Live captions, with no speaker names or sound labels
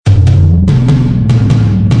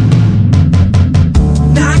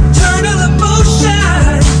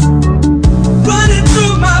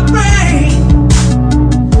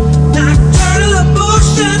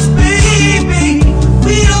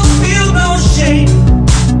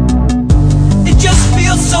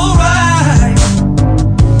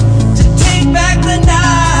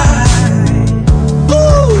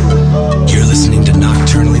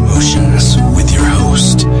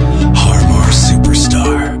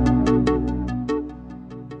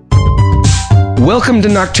Welcome to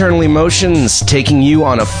Nocturnal Emotions, taking you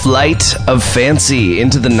on a flight of fancy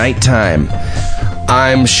into the nighttime.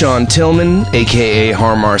 I'm Sean Tillman, aka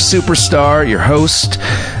Harmar Superstar, your host.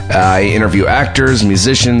 I interview actors,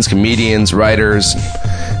 musicians, comedians, writers,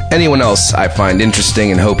 anyone else I find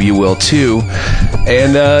interesting, and hope you will too.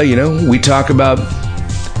 And, we talk about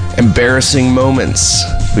embarrassing moments.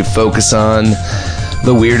 We focus on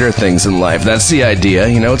the weirder things in life. That's the idea.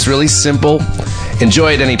 It's really simple.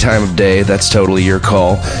 Enjoy it any time of day. That's totally your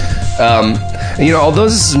call. Although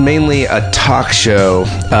this is mainly a talk show,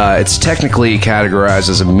 it's technically categorized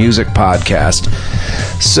as a music podcast.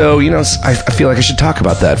 So, I feel like I should talk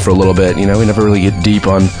about that for a little bit. We never really get deep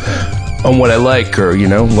on what I like or,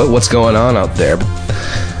 what's going on out there. But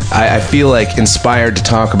I feel like inspired to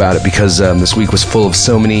talk about it because this week was full of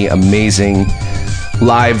so many amazing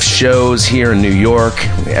live shows here in New York.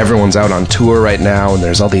 Everyone's out on tour right now, and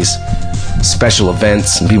there's all these special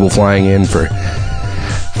events and people flying in for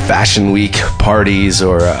Fashion Week parties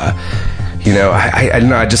or, I don't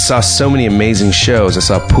know, I just saw so many amazing shows. I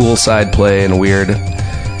saw Poolside play in a weird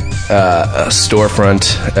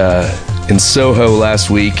storefront in Soho last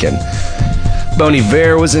week, and Bon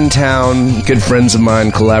Iver was in town, good friends of mine,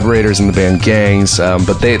 collaborators in the band Gangs,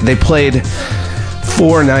 but they played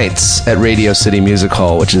 4 nights at Radio City Music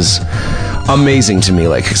Hall, which is amazing to me,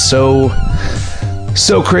 like so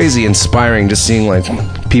crazy inspiring, just seeing like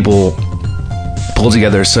people pull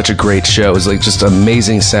together such a great show. It was like just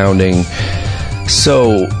amazing sounding,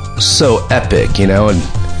 so epic, and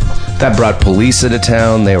that brought Poliça to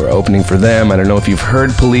town. They were opening for them. I don't know if you've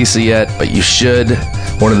heard Poliça yet, but you should.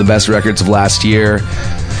 One of the best records of last year.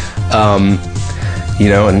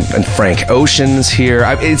 And Frank Ocean's here.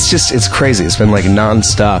 It's crazy. It's been like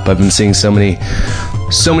nonstop. I've been seeing so many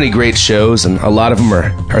great shows, and a lot of them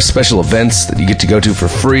are special events that you get to go to for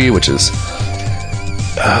free, which is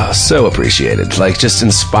so appreciated. Like, just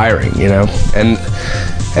inspiring, and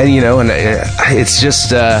it's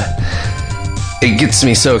just it gets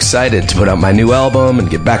me so excited to put out my new album and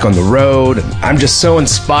get back on the road. And I'm just so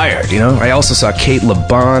inspired, I also saw Kate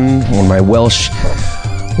LeBon, one of my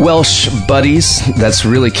Welsh buddies that's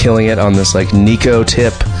really killing it on this like Nico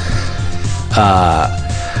tip,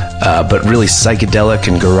 but really psychedelic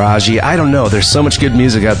and garagey. I don't know, there's so much good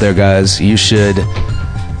music out there, guys. You should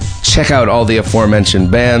check out all the aforementioned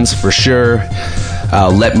bands for sure.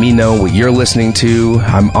 Let me know what you're listening to.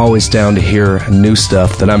 I'm always down to hear new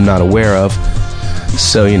stuff that I'm not aware of.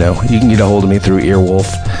 So, you can get a hold of me through Earwolf.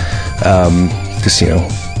 Just,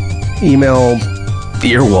 email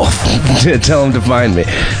Earwolf. Tell them to find me.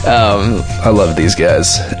 I love these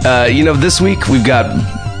guys. This week we've got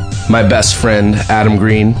my best friend, Adam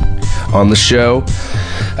Green, on the show.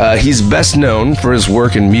 He's best known for his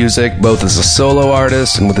work in music, both as a solo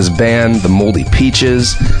artist and with his band, The Moldy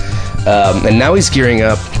Peaches. And now he's gearing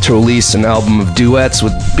up to release an album of duets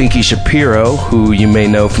with Binky Shapiro, who you may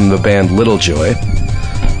know from the band Little Joy.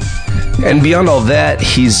 And beyond all that,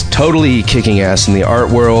 he's totally kicking ass in the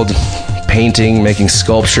art world, painting, making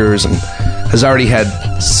sculptures, and has already had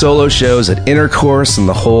solo shows at Intercourse and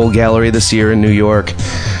the Whole Gallery this year in New York,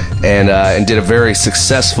 and did a very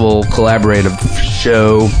successful collaborative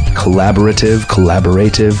show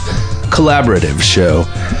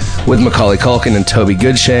with Macaulay Culkin and Toby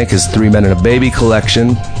Goodshank, his 3 Men and a Baby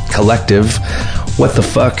collective. What the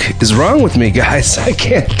fuck is wrong with me, guys? I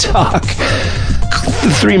can't talk.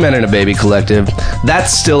 The 3 Men and a Baby collective.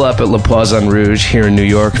 That's still up at La Poisson Rouge here in New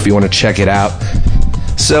York if you want to check it out.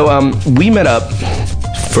 So we met up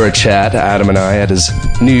for a chat, Adam and I, at his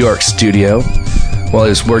New York studio while he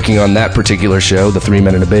was working on that particular show, the 3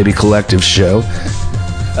 Men and a Baby collective show.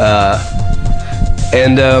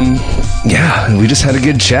 We just had a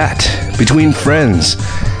good chat between friends.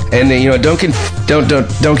 And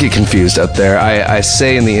don't get confused out there. I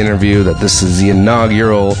say in the interview that this is the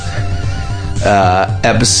inaugural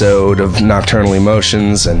episode of Nocturnal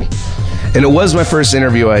Emotions, and it was my first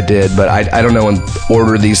interview I did, but I don't know in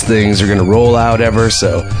order these things are going to roll out ever,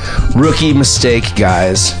 so rookie mistake,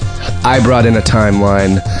 guys. I brought in a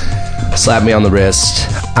timeline, slapped me on the wrist.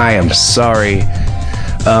 I am sorry.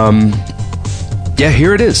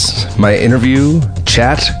 Here it is. My interview,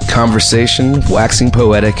 chat, conversation, waxing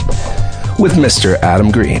poetic with Mr.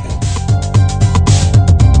 Adam Green.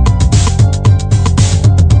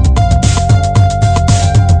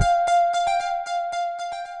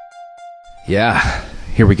 Yeah,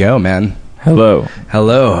 here we go, man. Hello,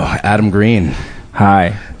 Adam Green.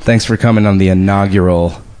 Hi. Thanks for coming on the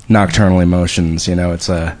inaugural Nocturnal Emotions. It's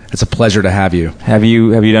a pleasure to have you. Have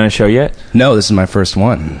you done a show yet? No, this is my first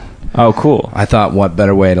one. Oh, cool. I thought, what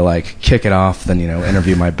better way to kick it off than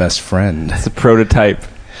interview my best friend. It's a prototype.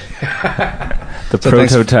 The So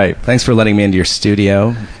prototype. Thanks for letting me into your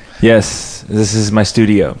studio. Yes, this is my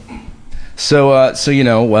studio. So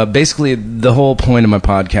basically, the whole point of my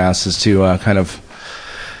podcast is to kind of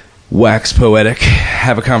wax poetic,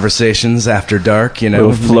 have a conversations after dark.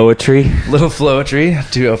 Little flowetry. little flowetry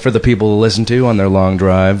for the people to listen to on their long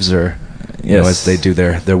drives or as they do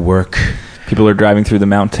their work. People are driving through the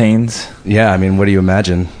mountains. Yeah, I mean, what do you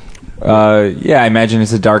imagine? I imagine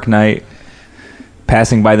it's a dark night,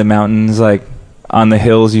 passing by the mountains. Like on the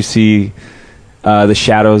hills, you see the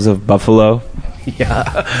shadows of buffalo.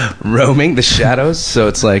 Yeah, roaming the shadows. So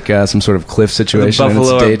it's like some sort of cliff situation. The And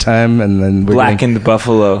buffalo it's daytime, and then we're blackened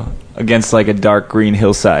buffalo against like a dark green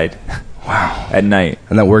hillside. Wow, at night.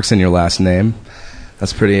 And that works in your last name.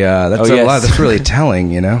 That's pretty. That's Oh, a yes. lot. That's really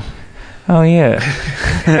telling. Oh yeah.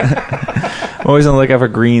 I'm always on the lookout for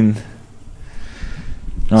green.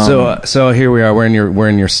 So here we are. We're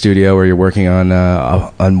in your studio where you're working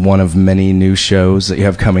on one of many new shows that you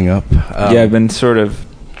have coming up. I've been sort of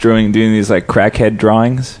doing these like crackhead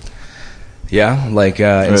drawings. Yeah, like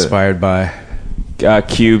inspired by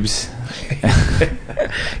cubes.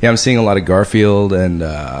 Yeah, I'm seeing a lot of Garfield and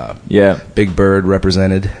Big Bird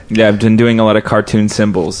represented. Yeah, I've been doing a lot of cartoon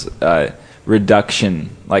symbols.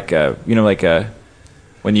 Reduction, like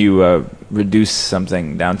when you reduce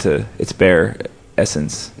something down to its bare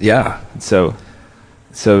essence. Yeah. So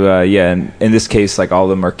and in this case, like all of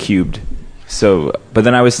them are cubed. So, but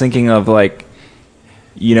then I was thinking of like,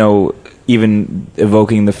 even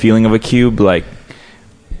evoking the feeling of a cube, like,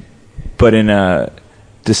 but in a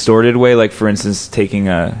distorted way. Like, for instance, taking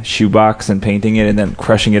a shoebox and painting it and then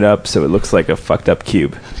crushing it up so it looks like a fucked up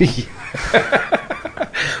cube.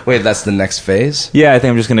 Wait, that's the next phase? Yeah, I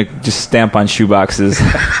think I'm just gonna stamp on shoeboxes.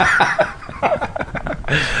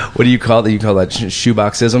 What do you call that? You call that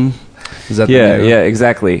shoeboxism? Is that yeah,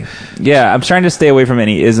 exactly. Yeah, I'm trying to stay away from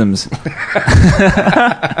any isms.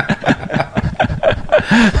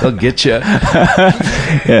 They'll get you.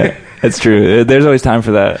 Yeah, that's true. There's always time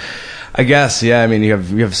for that. I guess, yeah. I mean, you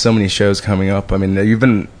have so many shows coming up. I mean,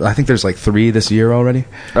 I think there's like 3 this year already.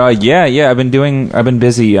 Yeah. I've been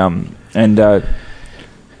busy.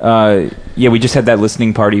 We just had that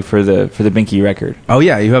listening party for the Binky record. Oh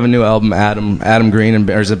yeah, you have a new album, Adam Green,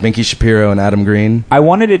 or is it Binky Shapiro and Adam Green? I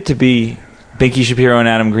wanted it to be Binky Shapiro and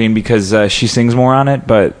Adam Green because she sings more on it,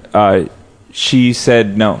 but she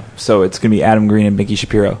said no, so it's gonna be Adam Green and Binky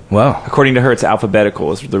Shapiro. Wow. According to her, it's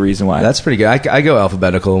alphabetical is the reason why. That's pretty good. I go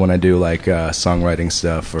alphabetical when I do like songwriting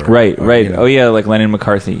stuff. Right. Oh yeah, like Lennon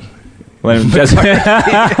McCarthy. Those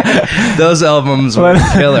albums were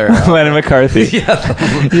killer. Lennon McCarthy.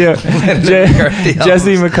 Yeah. McCarthy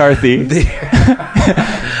Jesse McCarthy.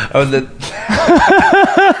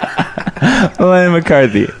 Lennon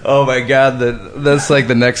McCarthy. Oh my God, that's like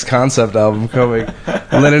the next concept album coming.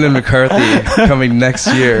 Lennon and McCarthy coming next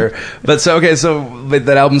year. But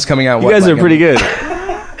that album's coming out. You guys are pretty good.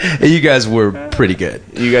 You guys were pretty good.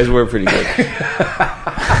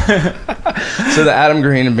 So the Adam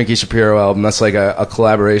Green and Binky Shapiro album, that's like a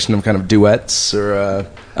collaboration of kind of duets or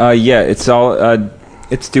yeah, it's all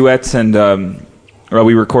it's duets, and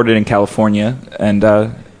we recorded in California, and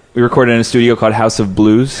we recorded in a studio called House of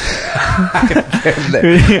Blues.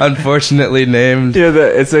 Unfortunately named. Yeah,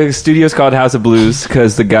 it's a studio's called House of Blues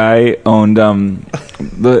because the guy owned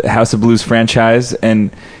the House of Blues franchise,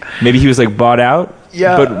 and maybe he was like bought out.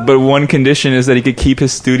 Yeah, but one condition is that he could keep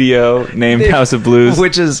his studio named House of Blues,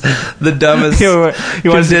 which is the dumbest. He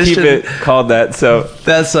wants to keep it called that. So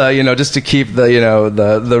that's just to keep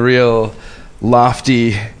the real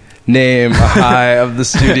lofty name high of the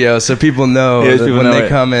studio, so people know that when they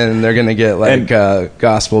come in, they're gonna get like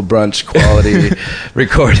gospel brunch quality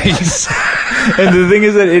recordings. And the thing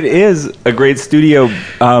is that it is a great studio.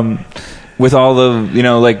 With all the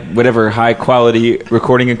like whatever high quality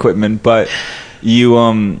recording equipment, but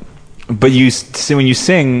when you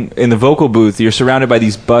sing in the vocal booth, you're surrounded by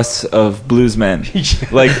these busts of bluesmen,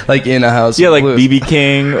 like in a house. Yeah, of like blues. B.B.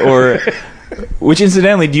 King or which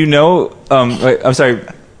incidentally, do you know? I'm sorry.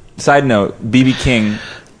 Side note: B.B. King.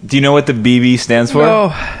 Do you know what the BB stands for?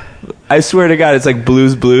 No. I swear to God, it's like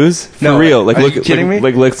blues for real. Like, are you kidding me?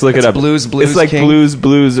 Like, let's look it up. Blues. It's like King?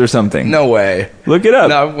 blues or something. No way. Look it up.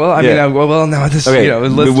 No, well, I mean, no, this. Okay,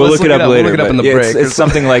 let's we'll look it up later. We'll look it up in the break. It's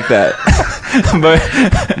something like that. But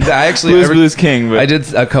I actually Blues King. But I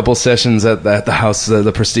did a couple sessions at the house,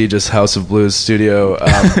 the prestigious House of Blues studio,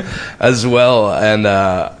 as well, and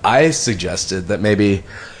I suggested that maybe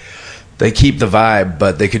they keep the vibe,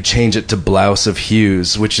 but they could change it to Blouse of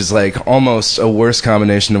Hues, which is like almost a worse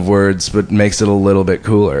combination of words, but makes it a little bit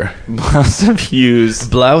cooler. Blouse of Hues.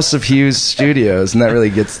 Blouse of Hues Studios, and that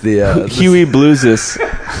really gets the Huey Bluesus.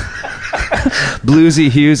 Bluesy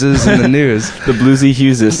Hugheses in the news. The Bluesy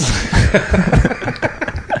Hugheses.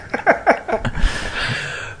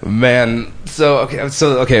 Man, so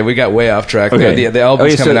okay, we got way off track. Okay. The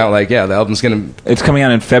album's coming out the album's gonna. It's coming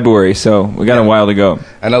out in February, so we got a while to go.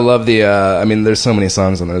 And I love the. There's so many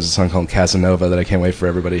songs on there. There's a song called Casanova that I can't wait for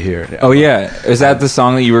everybody to hear. Oh yeah, is that the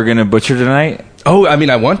song that you were gonna butcher tonight? Oh, I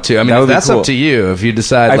want to. That's cool. Up to you if you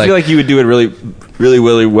decide. I feel like you would do it really, really,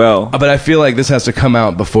 really well. But I feel like this has to come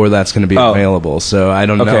out before that's going to be available. So I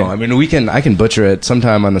don't know. I can butcher it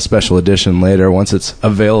sometime on a special edition later once it's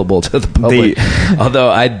available to the public. Although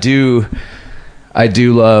I do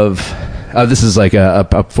love. This is like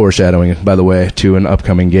a foreshadowing, by the way, to an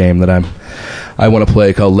upcoming game that I want to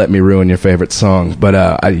play called "Let Me Ruin Your Favorite Song." But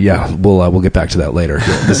we'll get back to that later.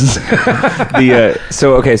 This is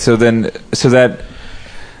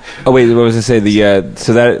Oh wait, what was I say?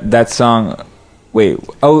 That song. Wait.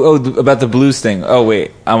 About the blues thing. Oh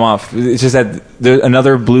wait, I'm off. It's just that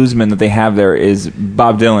another bluesman that they have there is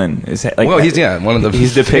Bob Dylan. He's one of the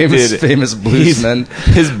depicted famous bluesmen.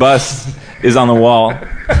 His bust is on the wall.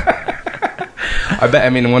 I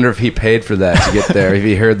wonder if he paid for that to get there. If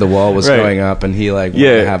he heard the wall was going up and he wanted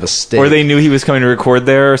to have a stake. Or they knew he was coming to record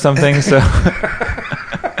there or something. So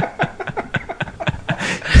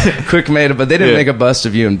quick made it, but they didn't make a bust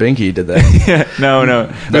of you and Binky, did they? No.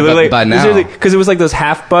 By now, because it was like those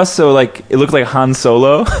half busts, so like it looked like Han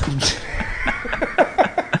Solo.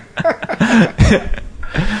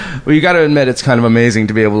 Well, you got to admit it's kind of amazing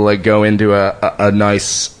to be able to go into a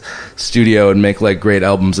nice studio and make great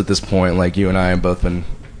albums at this point. Like you and I have both been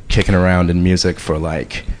kicking around in music for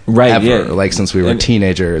ever, since we were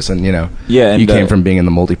teenagers, and you came from being in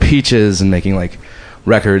the Moldy Peaches and making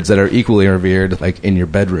records that are equally revered in your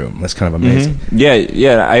bedroom. That's kind of amazing. Mm-hmm.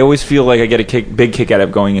 Yeah. I always feel like I get a big kick out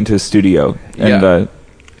of going into a studio, and I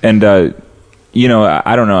don't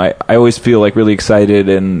know. I always feel really excited,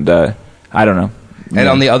 and I don't know. And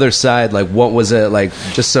on the other side, what was it like?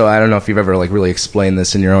 Just so I don't know if you've ever really explained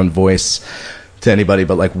this in your own voice to anybody,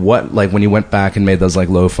 but what when you went back and made those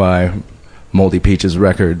lo-fi Moldy Peaches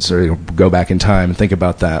records, or go back in time and think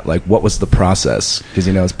about that, what was the process? Because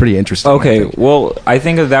it's pretty interesting. Okay, well, I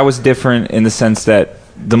think that was different in the sense that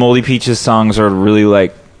the Moldy Peaches songs are really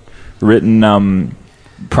written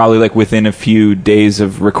probably within a few days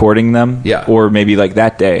of recording them, or maybe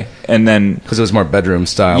that day, and then because it was more bedroom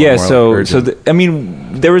style. Yeah,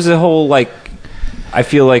 there was a whole I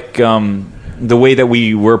feel the way that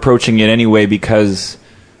we were approaching it anyway, because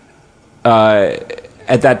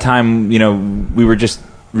at that time, we were just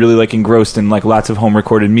really engrossed in lots of home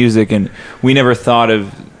recorded music, and we never thought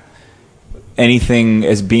of anything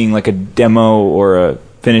as being a demo or a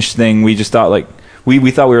finished thing. We just thought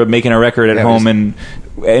we thought we were making a record at home, and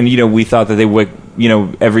we thought that they would,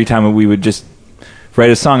 every time we would just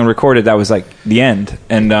write a song and record it, that was the end.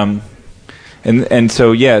 And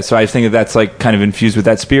so I think that's kind of infused with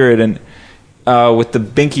that spirit. And with the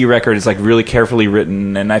Binky record, it's really carefully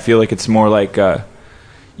written, and I feel it's more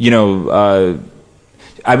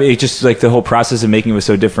it's just the whole process of making it was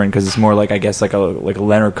so different, because it's more I guess a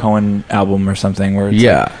Leonard Cohen album or something, where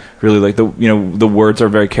it's really the words are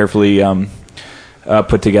very carefully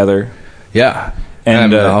put together. Yeah.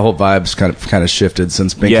 And the whole vibe's kind of shifted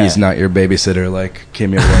since Binky's not your babysitter like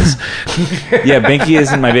Kimya was. Yeah, Binky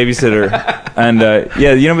isn't my babysitter, and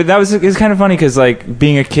but that was it's kind of funny because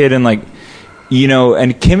being a kid and and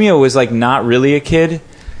Kimya was not really a kid,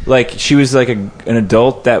 she was an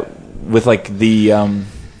adult that with the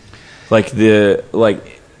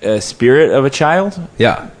spirit of a child.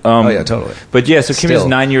 Yeah. Totally. But so Kimya's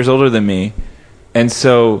 9 years older than me, and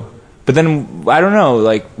so. But then I don't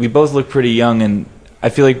know. We both look pretty young, and I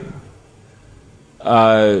feel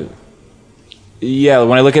when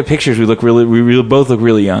I look at pictures, we both look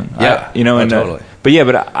really young. Yeah, totally.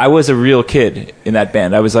 But I was a real kid in that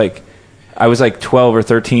band. I was 12 or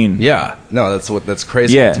 13. Yeah, no, that's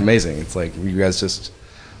crazy. Yeah. It's amazing. It's you guys just.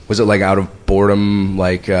 Was it out of boredom,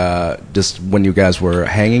 just when you guys were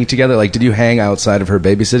hanging together? Did you hang outside of her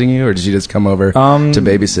babysitting you, or did you just come over to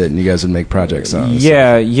babysit and you guys would make projects on?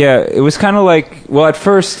 Yeah. It was kind of at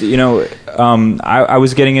first, I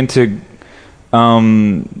was getting into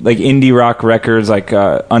indie rock records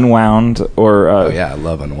Unwound or I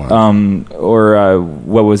love Unwound. Or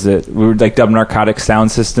what was it? We were Dub Narcotic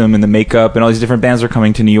Sound System and the Makeup, and all these different bands were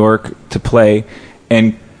coming to New York to play,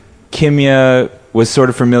 and Kimya was sort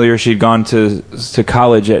of familiar. She'd gone to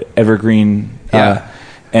college at Evergreen,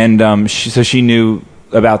 and so she knew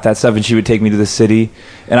about that stuff, and she would take me to the city.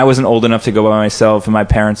 And I wasn't old enough to go by myself, and my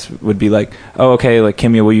parents would be like, "Oh, okay,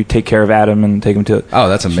 Kimya, will you take care of Adam and take him to?" Oh,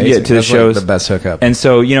 that's amazing. To the shows, the best hookup. And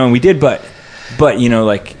so and we did, but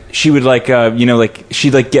she would like like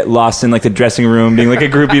she'd like get lost in like the dressing room being like a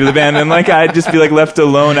groupie to the band, and like I'd just be like left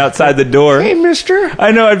alone outside the door. Hey, mister.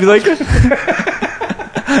 I know, I'd be like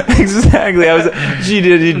exactly. She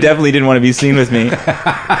definitely didn't want to be seen with me.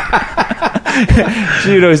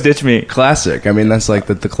 She would always ditch me. Classic. I mean, that's like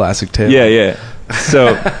the classic tale. Yeah.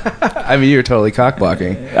 So I mean, you were totally cock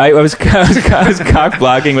blocking. I was cock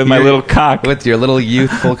blocking with my little cock. With your little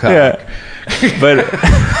youthful cock. Yeah.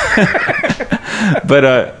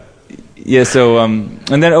 But yeah, so and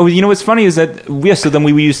then you know what's funny is that so then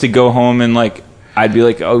we used to go home and like I'd be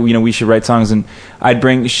like, oh, you know, we should write songs, and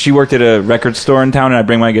she worked at a record store in town, and I'd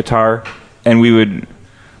bring my guitar, and we would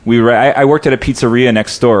write. I worked at a pizzeria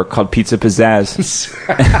next door called Pizza Pizzazz.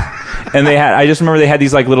 And I just remember they had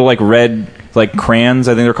these like little like red like crayons,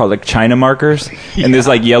 I think they're called like China markers, and this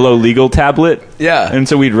like yellow legal tablet. Yeah. And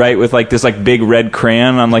so we'd write with like this like big red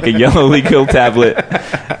crayon on like a yellow legal tablet.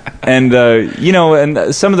 And you know,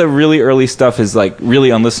 and some of the really early stuff is like really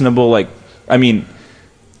unlistenable, like I mean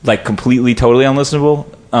like completely totally unlistenable.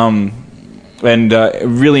 And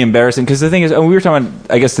really embarrassing, because the thing is, we were talking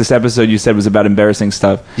about, I guess this episode you said was about embarrassing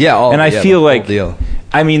stuff. Yeah, and I feel like deal.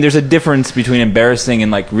 I mean, there's a difference between embarrassing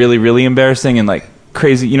and like really, really embarrassing and like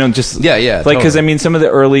crazy, you know, just yeah, like because I mean, some of the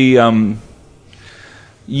early,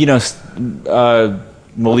 you know,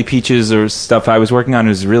 Moldy Peaches or stuff I was working on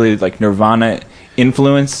was really like Nirvana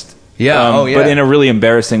influenced. Yeah, but in a really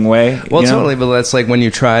embarrassing way. Well, you know? totally, but that's like when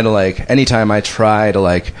you try to like, anytime I try to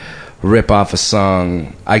like rip off a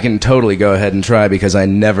song, I can totally go ahead and try because I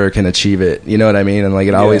never can achieve it. You know what I mean? And like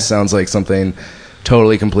it always sounds like something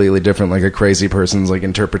totally completely different, like a crazy person's like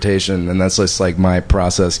interpretation, and that's just like my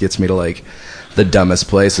process gets me to like the dumbest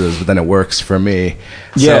places, but then it works for me.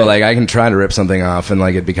 Yeah. So like I can try to rip something off and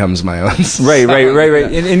like it becomes my own song. Right.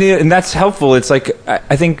 And that's helpful. It's like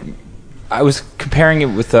I think I was comparing it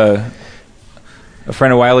with a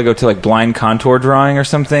friend a while ago to like blind contour drawing or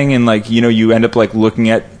something, and like, you know, you end up like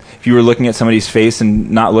if you were looking at somebody's face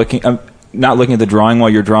and not looking at the drawing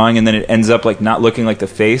while you're drawing, and then it ends up like not looking like the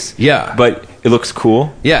face. Yeah. But it looks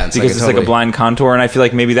cool. Yeah. Because it's like a blind contour, and I feel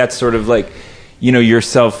like maybe that's sort of like, you know,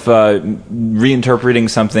 yourself reinterpreting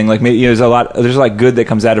something. Like maybe, you know, there's like good that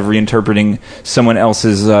comes out of reinterpreting someone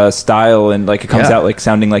else's style, and like it comes out like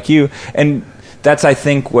sounding like you. And that's, I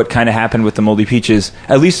think, what kind of happened with the Moldy Peaches,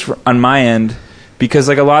 at least on my end. Because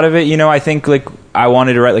like a lot of it, you know, I think like I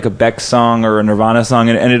wanted to write like a Beck song or a Nirvana song,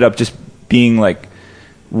 and it ended up just being like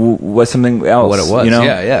was something else. What it was, you know?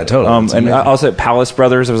 Yeah, totally. And also at Palace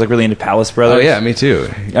Brothers, I was like really into Palace Brothers. Oh yeah, me too.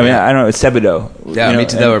 I mean, I don't know, it's Sebadoh. Yeah, you know, me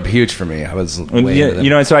too. They were huge for me. I was way into them.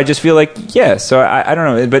 You know, and so I just feel like so I don't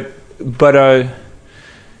know, but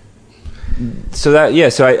so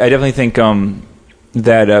that so I definitely think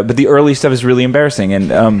that but the early stuff is really embarrassing,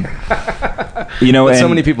 and you know, but so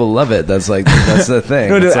many people love it. That's the thing.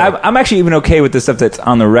 No, I'm actually even okay with the stuff that's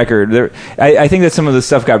on the record. I think that some of the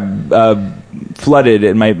stuff got flooded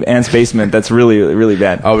in my aunt's basement. That's really, really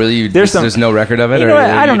bad. Oh, really? There's no record of it? You know,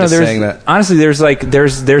 I don't know. Honestly, there's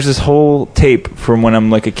this whole tape from when I'm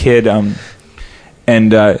like a kid,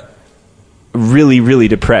 and really, really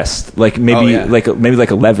depressed, like maybe like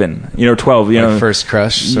 11, you know, 12, you know, first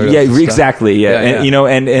crush sort of exactly, yeah. And, you know,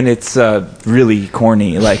 and it's really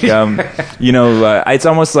corny, like you know, it's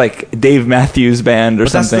almost like Dave Matthews Band or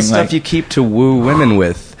something. That's the stuff you keep to woo women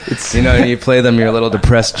with. It's, you know, you play them your little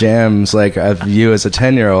depressed jams like of you as a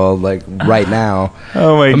 10-year-old, like right now.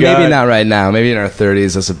 Oh my god! Maybe not right now. Maybe in our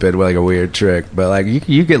 30s, that's a bit like a weird trick. But like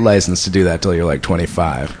you get licensed to do that till you're like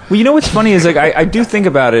 25. Well, you know what's funny is like I do think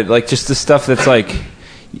about it, like just the stuff that's like,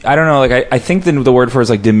 I don't know, like I think the word for it is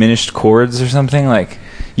like diminished chords or something, like,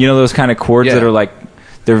 you know, those kind of chords that are like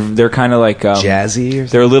they're kind of like jazzy.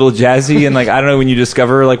 They're a little jazzy, and like I don't know, when you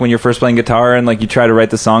discover like when you're first playing guitar and like you try to write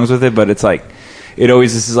the songs with it, but it's like. It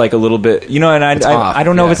always is like a little bit, you know, and I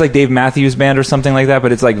don't know if it's like Dave Matthews Band or something like that,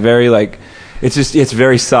 but it's like very like, it's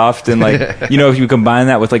very soft, and like, you know, if you combine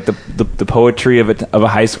that with like the poetry of a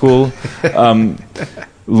high school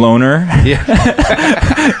loner,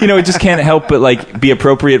 you know, it just can't help but like be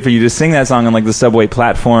appropriate for you to sing that song on like the subway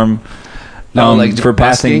platform. Like for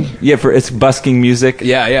busking? passing, it's busking music.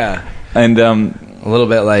 Yeah, and a little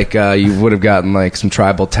bit like you would have gotten like some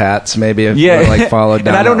tribal tats maybe if you like followed down.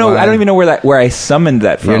 And I don't know. Line. I don't even know where I summoned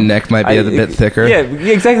that from. Your neck might be a bit thicker. Yeah,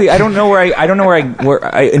 exactly. I don't know where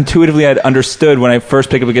I intuitively had understood when I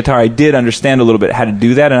first picked up a guitar. I did understand a little bit how to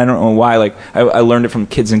do that, and I don't know why. Like I learned it from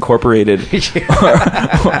Kids Incorporated or something.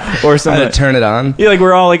 How to turn it on. Yeah, like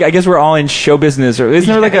we're all like I guess we're all in show business. Or isn't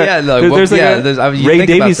there like a Ray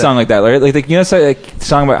Davies song like that? Right? Like you know, it's like a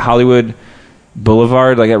song about Hollywood.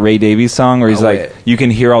 Boulevard, like that Ray Davies song, where he's wait. you can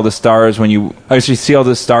hear all the stars when you actually see all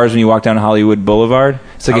the stars when you walk down Hollywood Boulevard.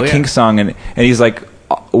 It's like a Kink song, and he's like,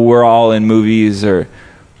 we're all in movies, or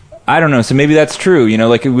I don't know. So maybe that's true. You know,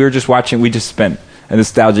 like we just spent a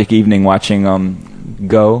nostalgic evening watching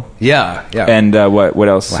Go. Yeah. And what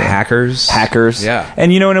else? Well, Hackers. Yeah.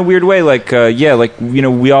 And, you know, in a weird way, like, you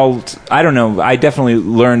know, we all, I don't know, I definitely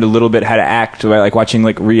learned a little bit how to act by, like, watching,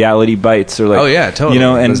 like, Reality Bites or, like... Oh, yeah, totally. You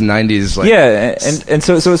know, and... Those 90s, like... Yeah, and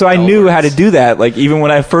so I knew how to do that. Like, even when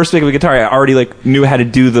I first picked up a guitar, I already, like, knew how to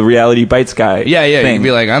do the Reality Bites guy thing. You'd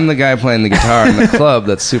be like, I'm the guy playing the guitar in the club.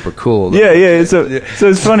 That's super cool. Yeah, so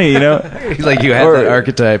it's funny, you know? Like, you had that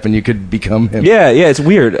archetype and you could become him. Yeah, it's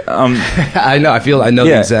weird. I know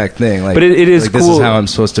the exact thing. Like, but it is like, cool. This is how I'm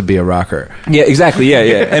supposed to be a rocker. Yeah, exactly. Yeah,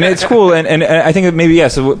 and it's cool. And I think that maybe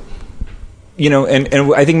so. You know,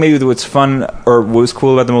 and I think maybe what's fun or what was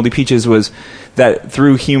cool about the Moldy Peaches was that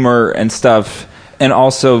through humor and stuff, and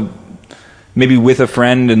also maybe with a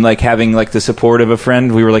friend and like having like the support of a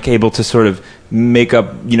friend, we were like able to sort of make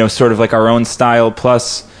up, you know, sort of like our own style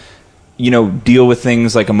plus, you know, deal with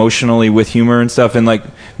things like emotionally with humor and stuff, and like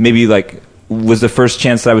maybe like was the first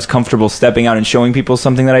chance that I was comfortable stepping out and showing people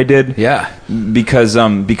something that I did. Yeah. Because I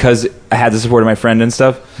had the support of my friend and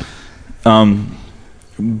stuff.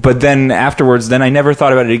 But then afterwards, I never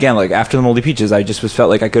thought about it again. Like after the Moldy Peaches, I just felt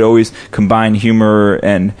like I could always combine humor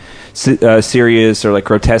and serious or like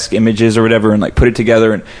grotesque images or whatever, and like put it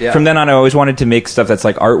together. And from then on, I always wanted to make stuff that's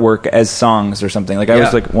like artwork as songs or something. Like I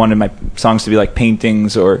always like wanted my songs to be like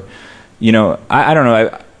paintings or, you know, I don't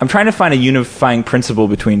know. I'm trying to find a unifying principle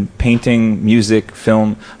between painting, music,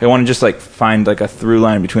 film. I want to just like find like a through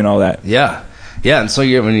line between all that. Yeah, and so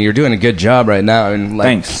you're doing a good job right now. And like,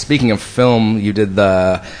 thanks. Speaking of film, you did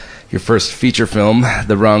your first feature film,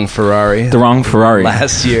 The Wrong Ferrari. The Wrong Ferrari.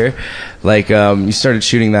 Last year. Like, you started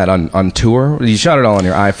shooting that on tour? You shot it all on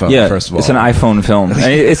your iPhone, first of all. It's an iPhone film.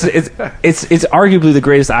 It's arguably the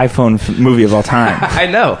greatest iPhone movie of all time. I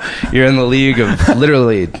know. You're in the league of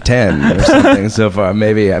literally 10 or something so far.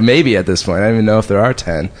 Maybe at this point. I don't even know if there are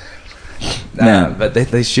 10. But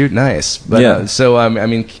they shoot nice. But, so, I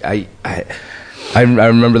mean, I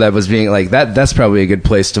remember that was being like that's probably a good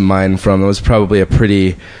place to mine from. It was probably a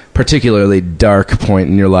pretty particularly dark point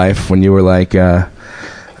in your life when you were like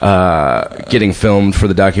getting filmed for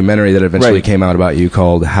the documentary that eventually came out about you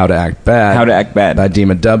called How to Act Bad. How to Act Bad by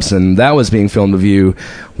Dima Dubson. That was being filmed of you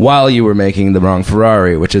while you were making The Wrong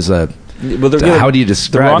Ferrari, which is how do you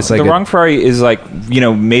describe The Wrong Ferrari is like, you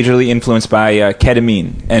know, majorly influenced by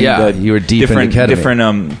ketamine, and you were deep into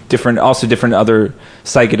ketamine. different other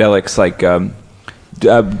psychedelics, like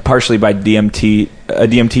partially by DMT, a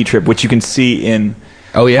DMT trip, which you can see in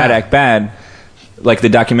How to Act Bad. Like the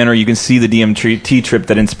documentary, you can see the DMT trip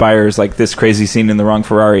that inspires like this crazy scene in The Wrong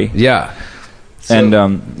Ferrari. Yeah. So, and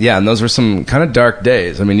those were some kind of dark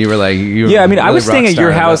days. I mean, you were like, I mean, I was staying at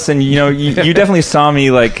your house, and you know, you definitely saw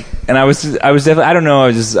me like, and I was definitely, I don't know,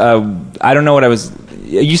 I don't know what I was.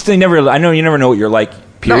 You still never, I know you never know what you're like.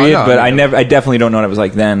 Period, but I definitely don't know what I was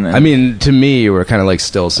like then. I mean, to me, you were kind of like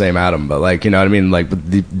still same Adam, but like, you know what I mean? Like,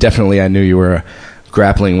 definitely I knew you were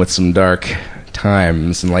grappling with some dark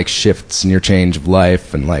times and like shifts in your change of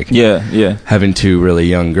life, and like having two really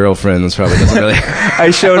young girlfriends probably doesn't really.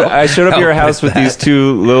 I showed up at your house with these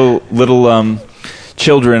two little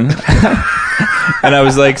children, and I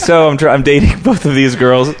was like, so I'm dating both of these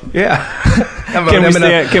girls. Yeah.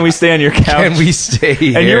 Can we stay on your couch? Can we stay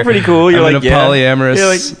here? And you're pretty cool. You're like,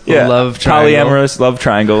 polyamorous love triangle. Polyamorous love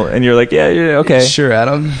triangle. And you're like, yeah, okay. Sure,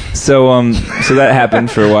 Adam. So that happened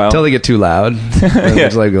for a while. Until they get too loud.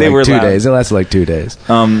 It was they were 2 days. It lasted like 2 days.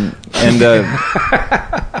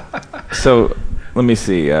 So let me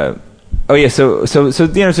see. So you know, so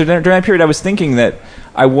during that period, I was thinking that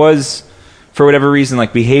I was, for whatever reason,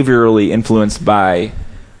 like behaviorally influenced by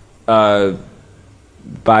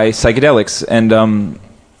psychedelics, and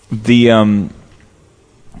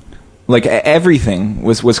like everything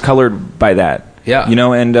was colored by that. Yeah, you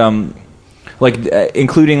know, and like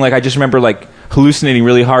including like I just remember like hallucinating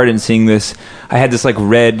really hard and seeing this. I had this like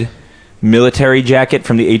red military jacket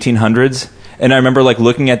from the 1800s, and I remember like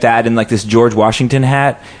looking at that and like this George Washington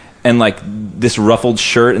hat and like this ruffled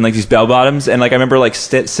shirt and like these bell bottoms, and like I remember like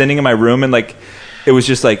sitting in my room and like it was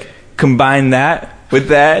just like combine that with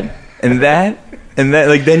that and that. And that,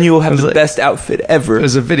 like, then you will have the best outfit ever. It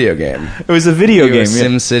was a video game. It was a video game. You were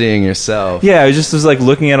sim-citying yourself. Yeah, I just was like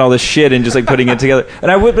looking at all this shit and just like putting it together.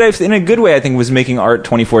 And but in a good way, I think, was making art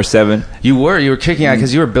 24/7. You were kicking out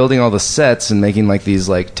because you were building all the sets and making like these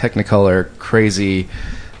like Technicolor crazy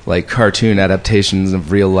like cartoon adaptations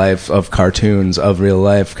of real life, of cartoons of real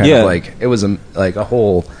life. Kind of like it was like a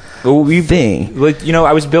whole thing. Like, you know,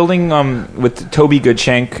 I was building with Toby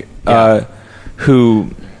Goodshank,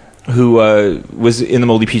 who was in the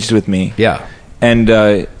Moldy Peaches with me. Yeah. And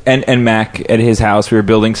Mac at his house. We were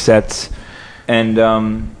building sets, and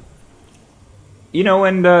you know,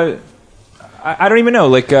 and I don't even know.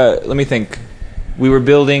 Like, let me think. We were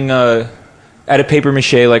building out of paper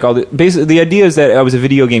mache, like basically the idea is that I was a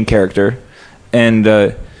video game character, and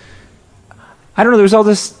I don't know. There was all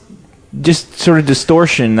this just sort of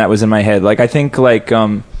distortion that was in my head. Like, I think like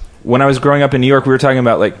when I was growing up in New York, we were talking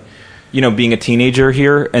about like, you know, being a teenager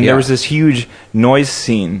here, and there was this huge noise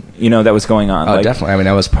scene, you know, that was going on. Oh, like, definitely. I mean,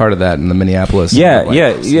 I was part of that in the Minneapolis. Yeah.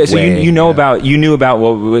 So you knew about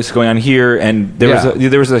what was going on here, and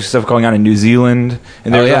there was like stuff going on in New Zealand,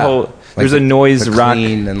 and there was a whole there's a noise rock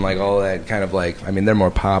and like all that kind of like. I mean, they're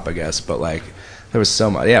more pop, I guess, but like there was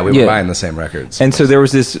so much. Yeah, we were buying the same records, and so there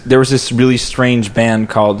was this really strange band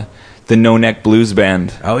called the No Neck Blues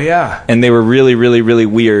Band. Oh yeah, and they were really, really, really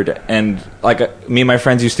weird. And like me and my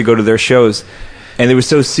friends used to go to their shows, and they were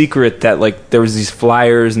so secret that like there was these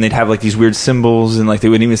flyers, and they'd have like these weird symbols, and like they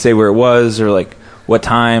wouldn't even say where it was or like what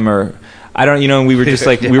time or I don't, you know. And we were just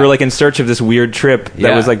like we were like in search of this weird trip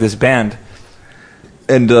that was like this band,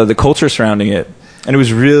 and the culture surrounding it, and it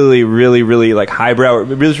was really, really, really like highbrow.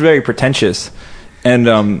 It was very pretentious, and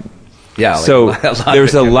so there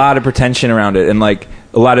was a lot of pretension around it, and like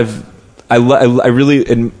a lot of. I really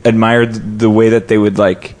admired the way that they would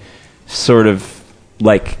like sort of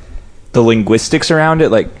like the linguistics around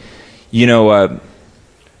it, like, you know,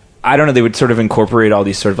 I don't know, they would sort of incorporate all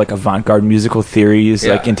these sort of like avant-garde musical theories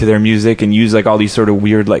like into their music, and use like all these sort of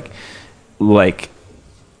weird like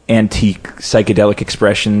antique psychedelic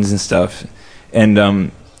expressions and stuff.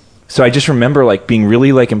 And so I just remember like being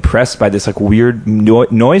really like impressed by this like weird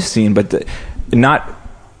noise scene, but not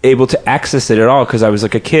able to access it at all because I was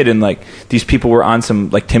like a kid, and like these people were on some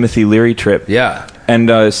like Timothy Leary trip. Yeah.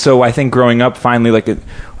 And so I think growing up, finally, like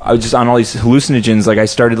I was just on all these hallucinogens. Like I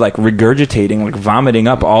started like regurgitating, like vomiting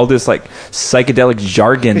up all this like psychedelic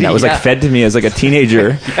jargon that was like fed to me as like a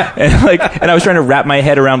teenager. and I was trying to wrap my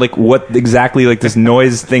head around like what exactly like this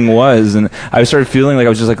noise thing was, and I started feeling like I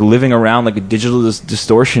was just like living around like a digital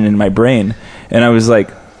distortion in my brain, and I was like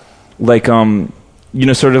you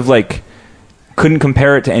know, sort of like couldn't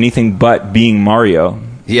compare it to anything but being Mario.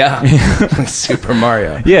 Yeah. Super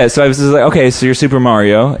Mario. Yeah, so I was just like, okay, so you're Super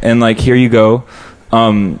Mario, and like here you go.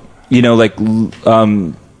 You know, like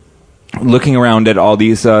looking around at all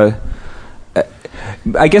these I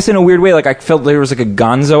guess in a weird way, like I felt there was like a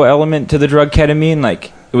gonzo element to the drug ketamine.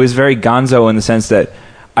 Like it was very gonzo in the sense that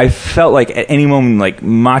I felt like at any moment like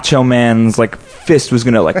Macho Man's like fist was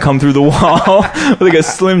gonna like come through the wall with like a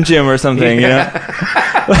Slim Jim or something, you know?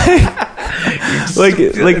 like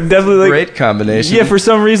definitely like great combination. Yeah, for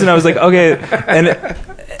some reason I was like, okay,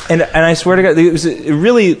 and I swear to God, it was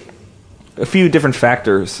really a few different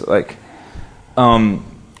factors, like a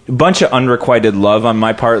bunch of unrequited love on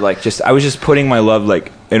my part. Like just I was just putting my love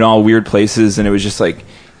like in all weird places, and it was just like,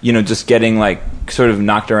 you know, just getting like sort of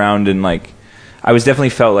knocked around, and like I was definitely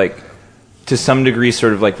felt like to some degree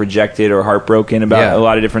sort of like rejected or heartbroken about a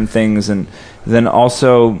lot of different things, and then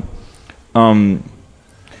also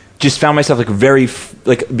just found myself like very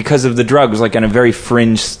like because of the drugs like in a very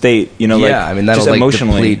fringe state, you know. Like I mean that'll just like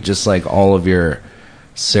emotionally deplete just like all of your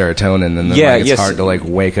serotonin, and then like, it's hard to like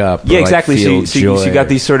wake up. Yeah, or, exactly. Like, so you got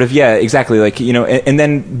these sort of exactly, like, you know, and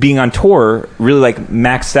then being on tour really like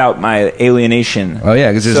maxed out my alienation. Oh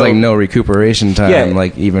yeah, because there's like no recuperation time,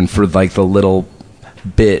 like even for like the little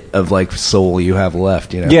bit of like soul you have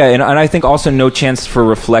left, you know. Yeah, and I think also no chance for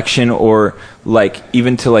reflection or like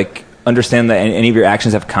even to like understand that any of your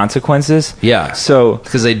actions have consequences. Yeah. So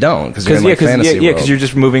because they don't, because you're in like fantasy world. Because you're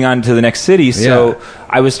just moving on to the next city. So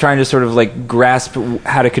I was trying to sort of like grasp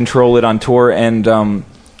how to control it on tour, and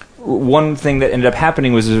one thing that ended up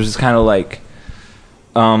happening was there was kind of like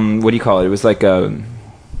what do you call it? It was like a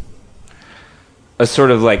sort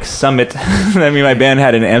of like summit that me and my band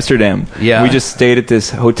had in Amsterdam. Yeah. We just stayed at this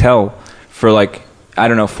hotel for like, I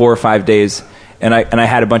don't know, 4 or 5 days, and I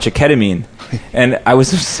had a bunch of ketamine. And I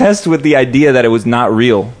was obsessed with the idea that it was not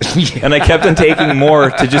real. And I kept on taking more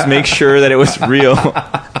to just make sure that it was real.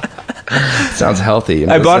 Sounds healthy.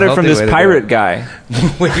 I bought it from this pirate guy.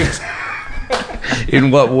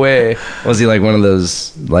 In what way? Was he like one of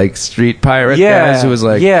those like street pirate guys who was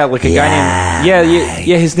like... Yeah, like a guy named...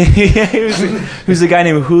 Yeah, his name... he was a guy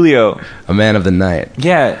named Julio. A man of the night.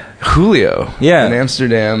 Yeah. Julio. Yeah. In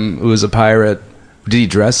Amsterdam, who was a pirate. Did he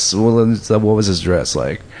dress... What was his dress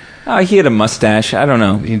like? He had a mustache. I don't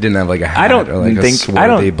know. He didn't have like a hat I don't or like a think.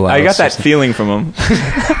 swarthy blouse. I got or that something. feeling from him.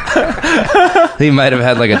 He might have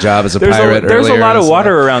had like a job as a pirate. There's a earlier lot and of stuff.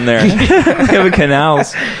 water around there. They have a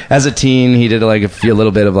canals. As a teen, he did like a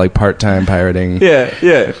little bit of like part-time pirating.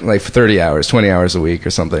 Yeah. Like 30 hours, 20 hours a week or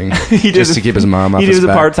something. He just to keep his mom off He his was a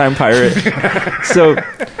back. part-time pirate. so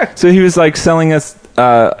he was like selling us,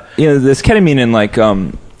 this ketamine, and like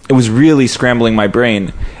it was really scrambling my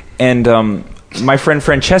brain. And my friend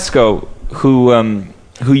Francesco, who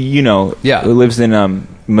Yeah. who lives in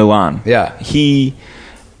Milan. Yeah.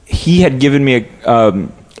 He had given me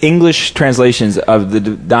English translations of the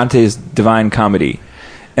Dante's Divine Comedy,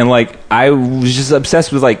 and like I was just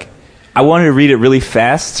obsessed with like I wanted to read it really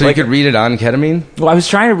fast. So like, you could read it on ketamine? Well, I was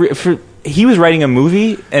trying to. He was writing a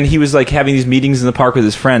movie, and he was like having these meetings in the park with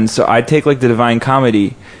his friends. So I'd take like the Divine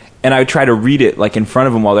Comedy, and I would try to read it like in front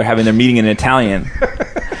of them while they're having their meeting in Italian.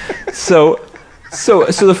 So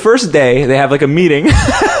the first day they have like a meeting.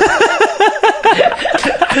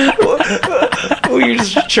 Oh, you're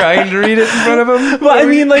just trying to read it in front of him? Well, I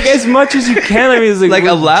mean, like as much as you can. I mean, it's like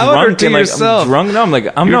aloud or drunk to and, like, yourself? I'm drunk. No, I'm like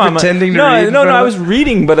I'm You're no, I'm pretending to no, read in no, front no. of I was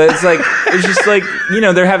reading, but it's like it's just like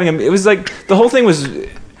they're having a. It was like the whole thing was. It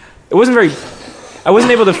wasn't very. I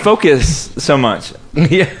wasn't able to focus so much.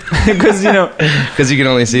 Yeah. Because Because you can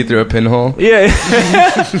only see through a pinhole? Yeah,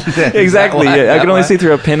 exactly. Yeah, I can only see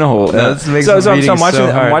through a pinhole. That makes so reading I'm watching.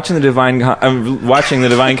 so hard. I'm watching I'm watching the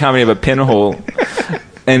Divine Comedy of a pinhole,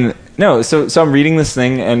 and so I'm reading this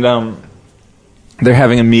thing, and they're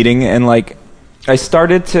having a meeting, and like I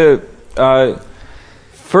started to.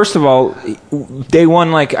 First of all, day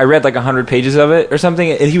one, like I read like 100 pages of it or something,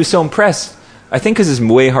 and he was so impressed. I think because it's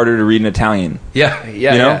way harder to read in Italian. Yeah.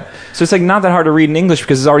 Yeah. So it's like not that hard to read in English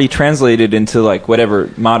because it's already translated into like whatever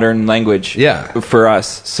modern language. Yeah. For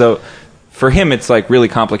us, so for him it's like really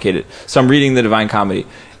complicated. So I'm reading the Divine Comedy,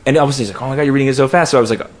 and obviously he's like, "Oh my god, you're reading it so fast!" So I was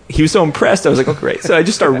like, he was so impressed. I was like, "Oh great!" So I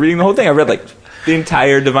just started reading the whole thing. I read like the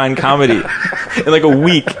entire Divine Comedy in like a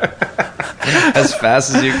week. As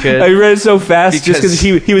fast as you could. I read it so fast just because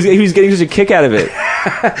he was getting such a kick out of it.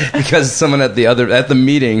 Because someone at the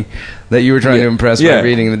meeting that you were trying to impress by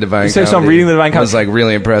reading the Divine Comedy. So I'm reading the Divine Comedy. Was like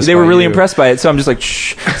really impressed. They were really you. impressed by it. So I'm just like,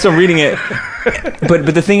 shh. So I'm reading it. But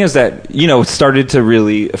the thing is that it started to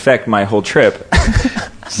really affect my whole trip.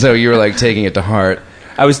 So you were like taking it to heart.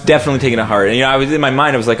 I was definitely taking it to heart. And I was in my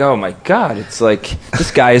mind. I was like, oh my god, it's like this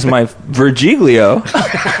guy is my Virgilio.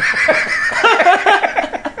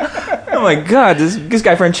 Oh my god, this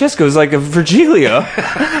guy Francesco is like a Virgilio.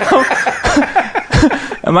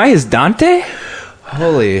 Am I his Dante?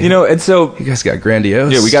 Holy. And so You guys got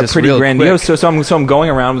grandiose. yeah, we got just pretty real grandiose. quick. So I'm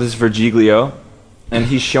going around with this Virgilio, and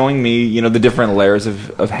he's showing me the different layers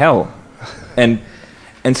of hell, and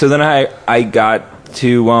so then I got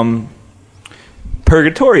to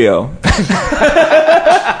Purgatorio,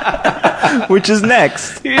 which is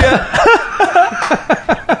next. Yeah.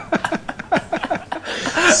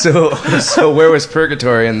 So where was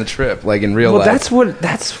Purgatory in the trip? Like in real life?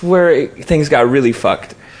 That's where things got really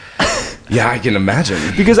fucked. Yeah, I can imagine.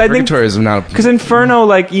 Because I think Purgatory is not. Because Inferno,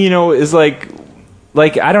 is like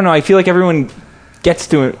I don't know. I feel like everyone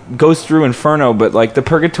goes through Inferno, but like the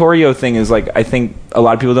Purgatorio thing is like I think a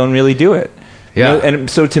lot of people don't really do it. Yeah. And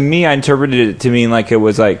so to me, I interpreted it to mean like it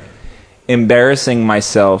was like embarrassing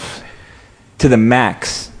myself to the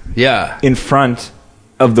max. Yeah. In front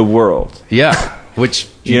of the world. Yeah. Which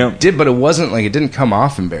you did, but it didn't come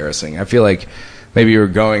off embarrassing. I feel like maybe you were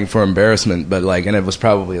going for embarrassment, but and it was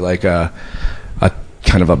probably like a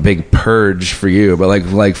kind of a big purge for you, but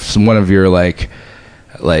like one of your like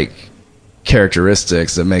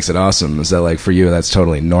characteristics that makes it awesome is that like for you that's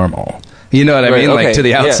totally normal. You know what I mean? Okay. Like to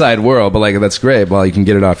the outside world, but like that's great. Well, you can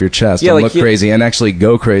get it off your chest and look crazy and actually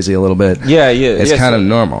go crazy a little bit. Yeah. It's kind of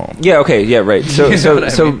normal. Yeah. Okay. Yeah. Right. So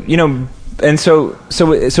And so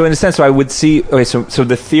in a sense, so I would see. Okay, so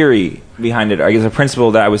the theory behind it, I guess, the principle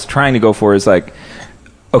that I was trying to go for is like,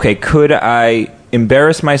 okay, could I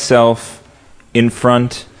embarrass myself in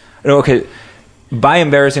front? Okay, by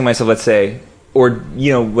embarrassing myself, let's say, or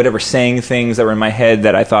whatever, saying things that were in my head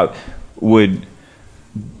that I thought would,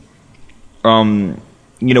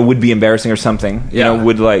 would be embarrassing or something.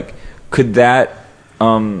 Could that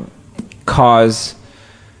cause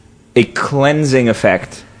a cleansing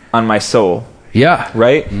effect on my soul? Yeah.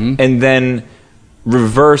 Right? Mm-hmm. And then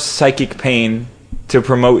reverse psychic pain to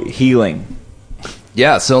promote healing.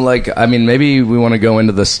 Yeah, so maybe we want to go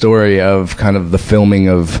into the story of kind of the filming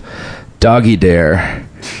of Doggy Dare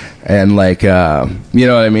and you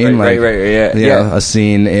know what I mean? Right, yeah. A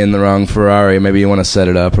scene in The Wrong Ferrari. Maybe you want to set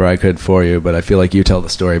it up or I could for you, but I feel like you tell the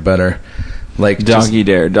story better. Doggy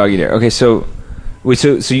Dare. Okay, so Wait,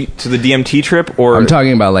 so the DMT trip, or I'm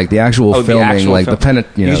talking about like the actual the filming, actual like film.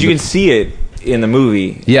 because you can see it in the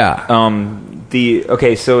movie. Yeah.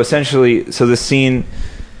 So essentially, the scene,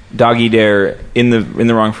 Doggy Dare in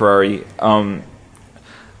the wrong Ferrari.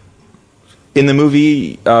 In the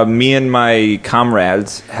movie, me and my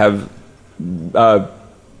comrades have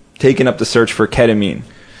taken up the search for ketamine.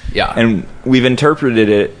 Yeah. And we've interpreted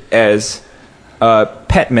it as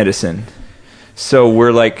pet medicine. So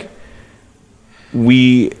we're like,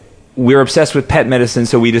 we're obsessed with pet medicine,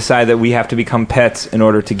 so we decide that we have to become pets in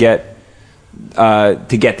order to get the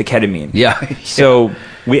ketamine. Yeah. So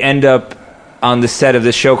we end up on the set of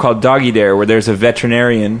this show called Doggy Dare, where there's a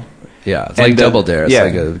veterinarian. Yeah, it's like Double Dare. It's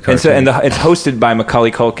like a cartoon. It's hosted by Macaulay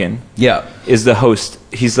Culkin. Yeah. Is the host.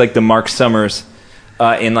 He's like the Mark Summers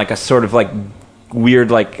in like a sort of like weird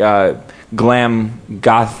like glam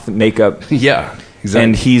goth makeup. Yeah, exactly.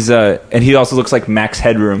 And he also looks like Max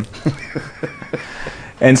Headroom.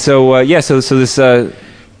 And so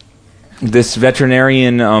this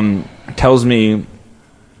veterinarian tells me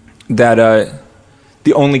that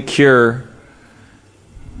the only cure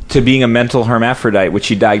to being a mental hermaphrodite, which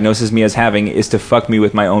she diagnoses me as having, is to fuck me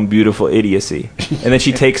with my own beautiful idiocy. And then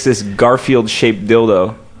she takes this Garfield-shaped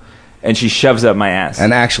dildo and she shoves it up my ass.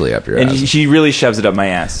 And actually up your ass. And she really shoves it up my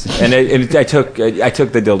ass. And I took the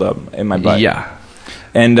dildo in my butt. Yeah.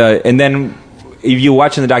 And then if you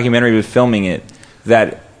watch in the documentary of filming it,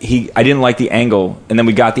 that I didn't like the angle, and then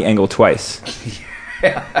we got the angle twice.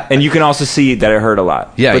 Yeah. And you can also see that it hurt a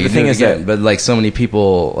lot. Yeah, but the thing is that, but like so many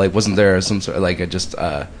people, like wasn't there some sort of like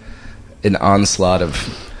an onslaught of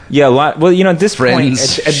a lot. Well, at this point,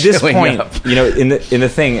 at this point, up. in the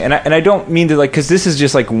thing, and I don't mean to because this is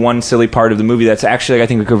just like one silly part of the movie that's actually I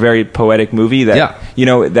think like a very poetic movie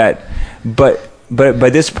that but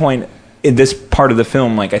by this point in this part of the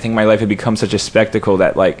film, like I think my life had become such a spectacle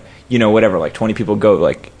that like whatever, like 20 people go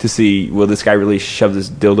like to see will this guy really shove this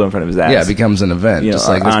dildo in front of his ass? Yeah, it becomes an event, just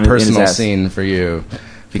like this personal scene for you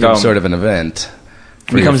becomes sort of an event.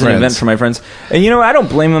 Becomes an event for my friends, and I don't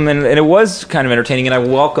blame them, and it was kind of entertaining, and I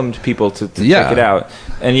welcomed people to check it out,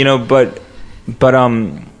 and but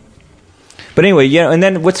anyway, and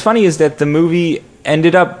then what's funny is that the movie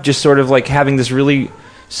ended up just sort of like having this really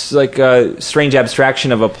like strange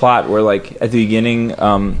abstraction of a plot where like at the beginning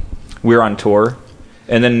we're on tour,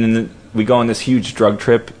 and then we go on this huge drug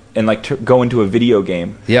trip. And like go into a video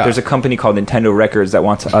game. Yeah. There's a company called Nintendo Records that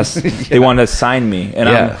wants us. They want to sign me, and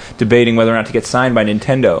I'm debating whether or not to get signed by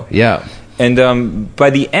Nintendo. Yeah. And by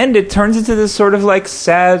the end, it turns into this sort of like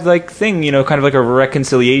sad like thing, kind of like a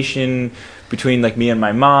reconciliation between like me and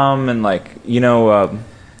my mom, and like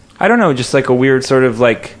I don't know, just like a weird sort of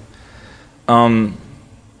like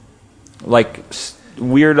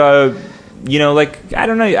weird like I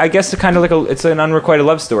don't know. I guess it's kind of like it's an unrequited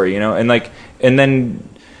love story, and then.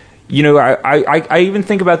 I even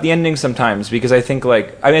think about the ending sometimes because I think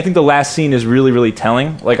I think the last scene is really, really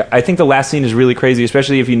telling. Like, I think the last scene is really crazy,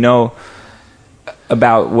 especially if you know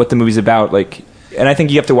about what the movie's about. Like, and I think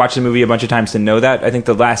you have to watch the movie a bunch of times to know that. I think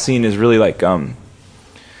the last scene is really like how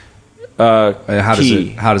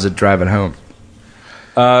does it drive it home?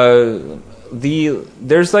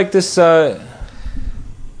 There's like this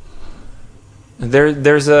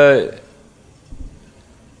there's a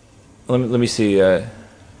let me see.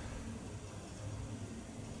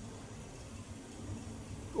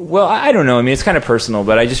 Well, I don't know. I mean, it's kind of personal,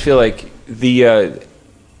 but I just feel like I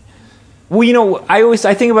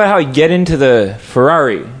think about how I get into the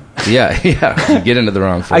Ferrari. Yeah. You get into the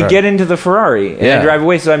wrong Ferrari. I get into the Ferrari and I drive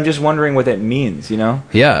away, so I'm just wondering what that means,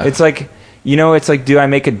 Yeah. It's like, do I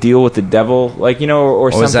make a deal with the devil? Like,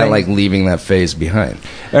 or something? Or is that like leaving that phase behiand?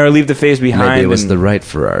 Or leave the phase behind. Maybe it was the right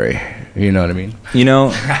Ferrari. You know what I mean?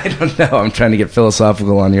 I don't know. I'm trying to get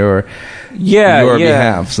philosophical on your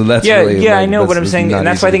behalf. So that's really I know what I'm saying, and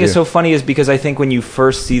that's why I think it's so funny is because I think when you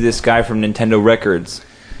first see this guy from Nintendo Records,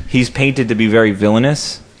 he's painted to be very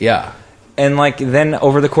villainous. Yeah, and like then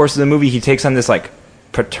over the course of the movie, he takes on this like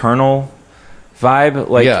paternal vibe,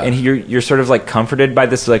 and you're sort of like comforted by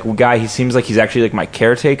this like guy. He seems like he's actually like my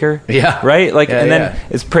caretaker. Yeah, right. Like, and then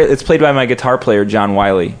it's played by my guitar player John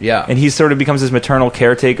Wiley. Yeah, and he sort of becomes this maternal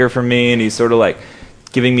caretaker for me, and he's sort of like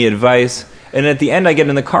giving me advice. And at the end, I get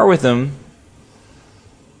in the car with him.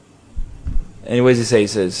 And what does he say? He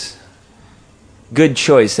says, "Good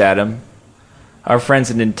choice, Adam. Our friends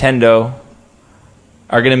at Nintendo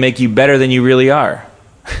are going to make you better than you really are."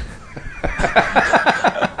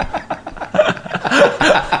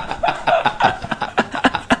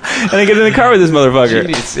 And I get in the car with this motherfucker.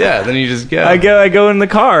 Jeez, yeah, then you just go. I go in the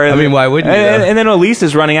car. And, I mean, why wouldn't you? And then Elise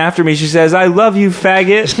is running after me. She says, "I love you,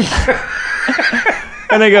 faggot."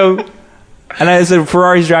 And I go, And as the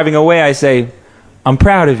Ferrari's driving away, I say, I'm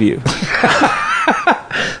proud of you.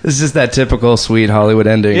 It's just that typical sweet Hollywood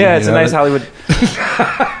ending. Yeah, it's a nice Hollywood.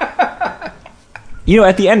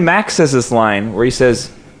 At the end, Max says this line where he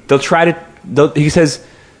says, they tried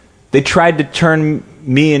to turn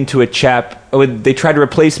me into a chap. They tried to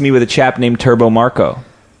replace me with a chap named Turbo Marco,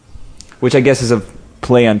 which I guess is a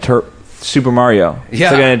play on Super Mario. Yeah.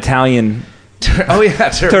 It's like an Italian. Turbo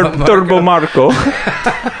Marco. Turbo Marco.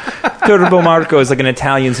 Turbo Marco is like an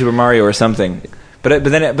Italian Super Mario or something. But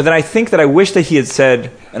then I think that I wish that he had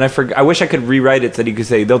said, and I wish I could rewrite it so that he could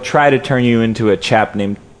say, they'll try to turn you into a chap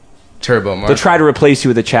named Turbo Marco. They'll try to replace you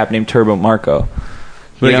with a chap named Turbo Marco.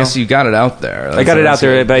 But I guess you got it out there. I got it out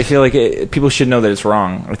there, but I feel like people should know that it's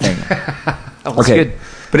wrong, I think. Okay. Good.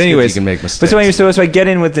 But anyways, you can make mistakes. So I get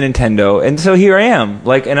in with the Nintendo, and so here I am,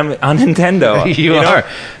 and I'm on Nintendo. You are.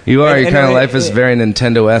 Your kind of life is very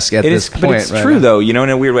Nintendo-esque at this point. But it's true, though, in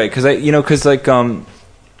a weird way, because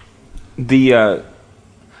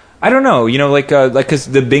I don't know, because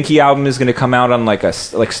the Binky album is going to come out on like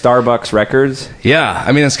Starbucks Records. Yeah,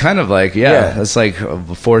 I mean it's kind of like it's like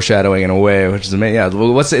foreshadowing in a way, which is amazing. Yeah,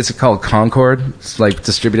 it's called Concord. It's like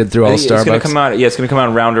distributed through all Starbucks. It's going to come out. Yeah, it's going to come out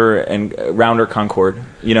on Rounder Concord.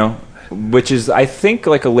 Which is I think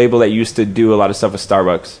like a label that used to do a lot of stuff with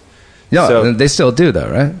Starbucks. Yeah, so, they still do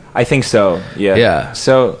though, right? I think so. Yeah. Yeah.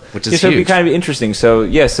 So, which is so huge. It'd be kind of interesting.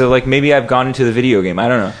 So, so like maybe I've gone into the video game. I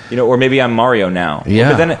don't know. Or maybe I'm Mario now.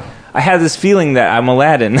 Yeah. But then I had this feeling that I'm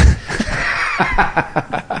Aladdin.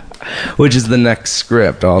 Which is the next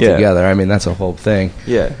script altogether. Yeah. I mean, that's a whole thing.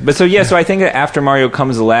 Yeah. But so I think that after Mario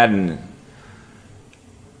comes Aladdin.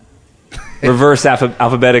 Reverse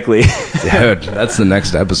alphabetically. Dude, that's the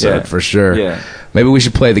next episode for sure. Yeah. Maybe we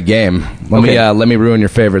should play the game. Let me ruin your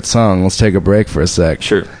favorite song. Let's take a break for a sec.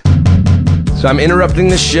 Sure. So I'm interrupting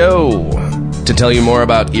the show to tell you more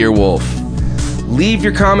about Earwolf. Leave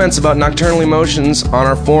your comments about Nocturnal Emotions on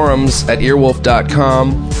our forums at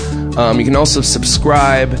earwolf.com. You can also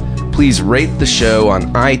subscribe. Please rate the show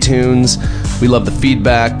on iTunes. We love the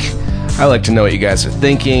feedback. I like to know what you guys are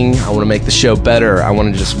thinking. I want to make the show better. I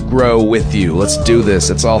want to just grow with you. Let's do this.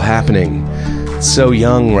 It's all happening. It's so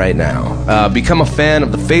young right now. Become a fan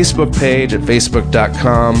of the Facebook page at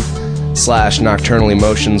facebook.com/Nocturnal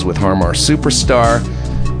Emotions with Harmar Superstar.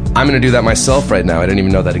 I'm going to do that myself right now. I didn't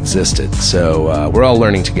even know that existed. So we're all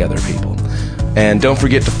learning together, people. And don't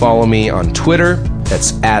forget to follow me on Twitter.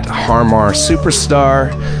 That's at Harmar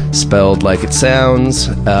Superstar, spelled like it sounds.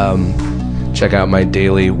 Check out my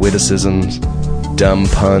daily witticisms, dumb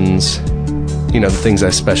puns, the things I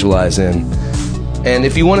specialize in. And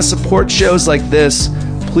if you want to support shows like this,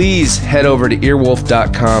 please head over to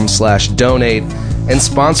earwolf.com/donate and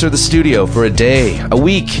sponsor the studio for a day, a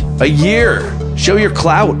week, a year. Show your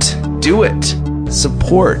clout. Do it.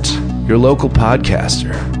 Support your local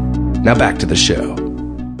podcaster. Now back to the show.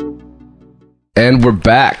 And we're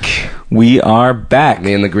back. We are back.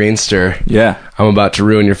 Me and the Greenster. Yeah. I'm about to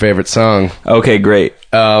ruin your favorite song. Okay, great.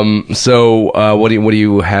 So what do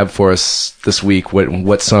you have for us this week?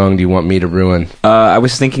 What song do you want me to ruin? I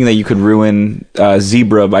was thinking that you could ruin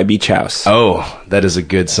Zebra by Beach House. Oh, that is a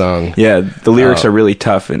good song. Yeah, the lyrics are really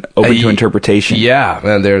tough and open to interpretation. Yeah,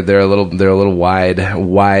 man, they're a little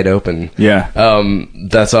wide open. Yeah.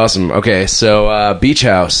 That's awesome. Okay, so Beach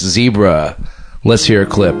House, Zebra. Let's hear a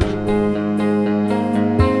clip.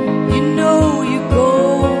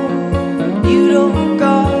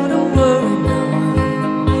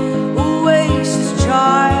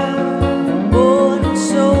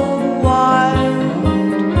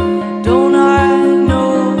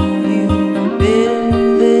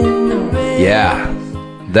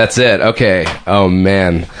 That's it. Okay. Oh,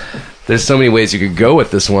 man. There's so many ways you could go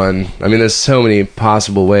with this one. I mean, there's so many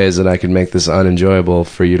possible ways that I could make this unenjoyable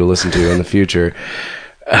for you to listen to in the future.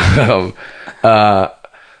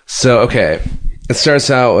 Okay. It starts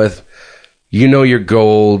out with, you know you're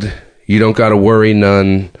gold, you don't gotta worry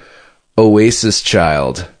none, Oasis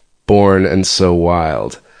child, born and so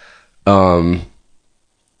wild.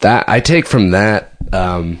 That I take from that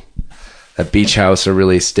Beach House are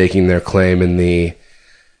really staking their claim in the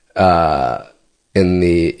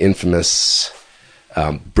infamous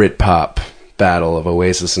Britpop battle of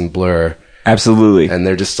Oasis and Blur. Absolutely. And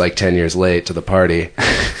they're just like 10 years late to the party.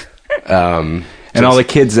 And all the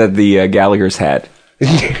kids that the Gallaghers had.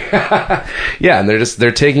 Yeah, and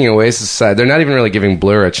they're taking Oasis side. They're not even really giving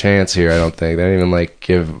Blur a chance here, I don't think. They don't even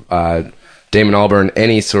give Damon Albarn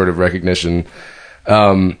any sort of recognition.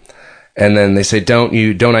 And then they say,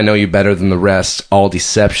 don't I know you better than the rest? All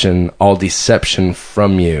deception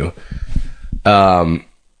from you. I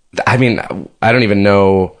mean, I don't even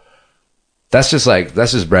know that's just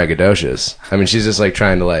braggadocious. I mean, she's just like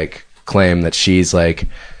trying to like claim that she's like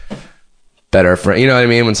better friend. You know what I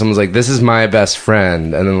mean? When someone's like, "This is my best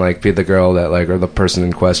friend," and then like be the girl that like, or the person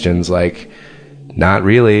in question's like, "Not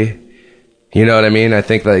really." You know what I mean? I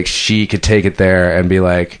think like she could take it there and be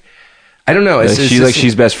like, I don't know.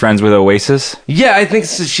 She's best friends with Oasis. Yeah, I think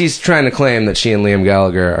she's trying to claim that she and Liam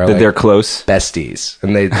Gallagher are that they're close besties,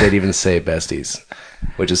 and they'd even say besties,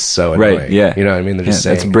 which is so annoying. Right? Yeah, you know what I mean? They're just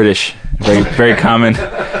saying that's British, very common,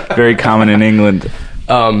 very common in England.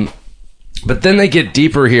 But then they get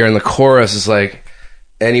deeper here, and the chorus is like,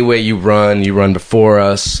 "Any way you run before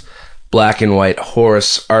us. Black and white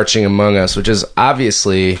horse arching among us," which is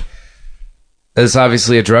obviously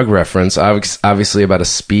a drug reference. Obviously about a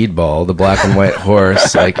speedball, the black and white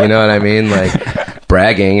horse. Like, you know what I mean? Like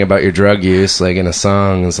bragging about your drug use, like in a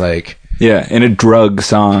song, is like in a drug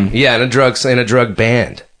song. Yeah, in a drug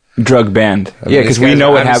band. Drug band. I mean, yeah, because we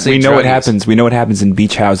know what happens. We know what happens. We know what happens in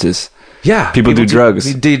beach houses. Yeah, people do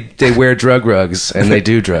drugs. They wear drug rugs and they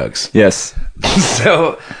do drugs. Yes.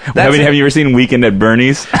 So have you ever seen Weekend at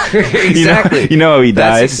Bernie's? Exactly. You know how he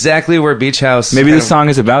dies. That's exactly where Beach House. Maybe the song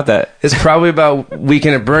is about that. It's probably about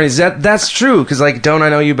Weekend at Bernie's. That's true, because like, "Don't I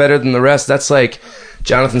Know You Better Than the Rest?" That's like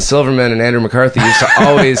Jonathan Silverman and Andrew McCarthy used to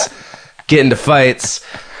always get into fights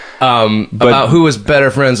about who was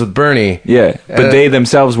better friends with Bernie. Yeah, but they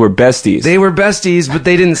themselves were besties. They were besties, but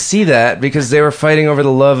they didn't see that because they were fighting over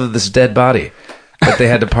the love of this dead body that they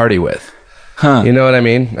had to party with. Huh. You know what I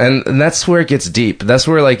mean? And that's where it gets deep. That's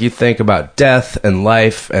where like you think about death and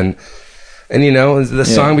life, and you know, the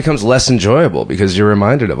song becomes less enjoyable because you're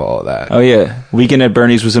reminded of all of that. Oh yeah, Weekend at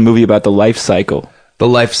Bernie's was a movie about the life cycle. The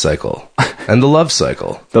life cycle. And the love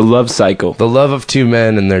cycle. The love cycle. The love of two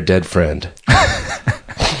men and their dead friend.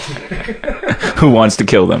 Who wants to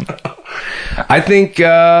kill them? I think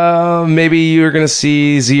maybe you're going to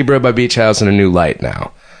see Zebra by Beach House in a new light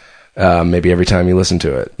now. Maybe every time you listen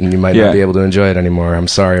to it. And you might not be able to enjoy it anymore. I'm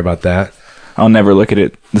sorry about that. I'll never look at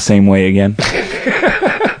it the same way again.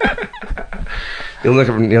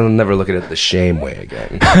 You'll never look at it the shame way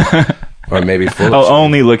again. Or maybe full I'll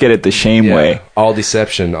only look at it the shame way. All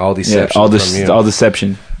deception from you. All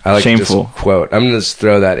deception. I like Shameful. To just quote. I'm going to just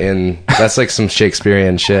throw that in. That's like some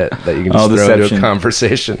Shakespearean shit that you can just throw into a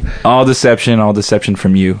conversation. All deception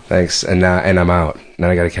from you. Thanks. And I'm out. Now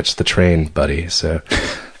I got to catch the train, buddy. So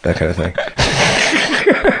that kind of thing.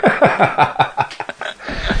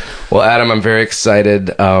 Well, Adam, I'm very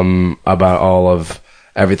excited about all of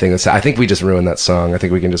everything that's. I think we just ruined that song. I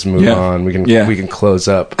think we can just move on. We can close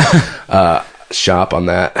up shop on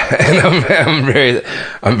that. And I'm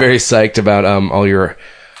very psyched about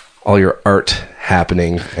all your art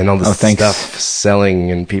happening and all this stuff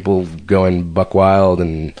selling and people going buck wild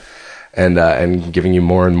and giving you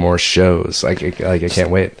more and more shows. I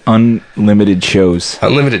can't wait. Unlimited shows.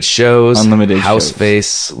 House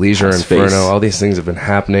Face, Leisure Inferno. All these things have been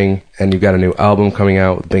happening, and you've got a new album coming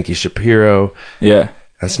out with Binky Shapiro. Yeah.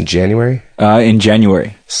 That's in January? In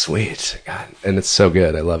January. Sweet. God. And it's so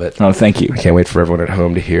good. I love it. Oh, thank you. I can't wait for everyone at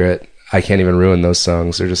home to hear it. I can't even ruin those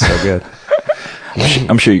songs. They're just so good.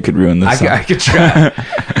 I'm sure you could ruin this song. I could try.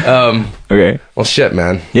 Okay. Well, shit,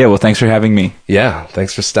 man. Yeah, well, thanks for having me. Yeah,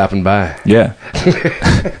 thanks for stopping by. Yeah.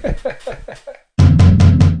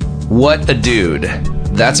 What a dude.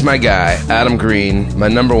 That's my guy, Adam Green, my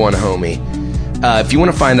number one homie. If you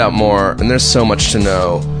want to find out more, and there's so much to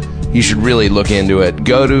know, you should really look into it.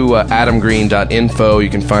 Go to adamgreen.info. You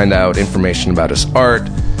can find out information about his art,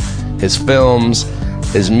 his films,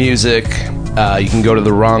 his music. You can go to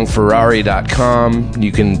thewrongferrari.com.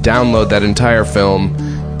 You can download that entire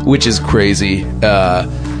film, which is crazy,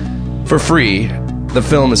 for free. The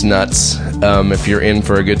film is nuts. If you're in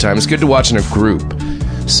for a good time, it's good to watch in a group.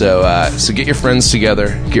 So get your friends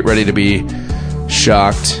together. Get ready to be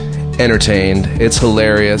shocked, entertained. It's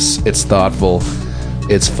hilarious. It's thoughtful.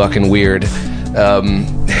 It's fucking weird.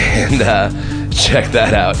 And check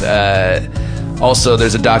that out. Also,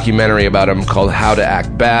 there's a documentary about him called How to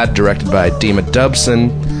Act Bad, directed by Dima Dubson.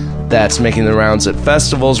 That's making the rounds at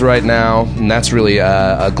festivals right now. And that's really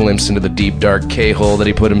a glimpse into the deep, dark K-hole that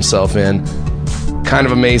he put himself in. Kind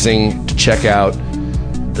of amazing to check out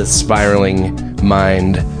the spiraling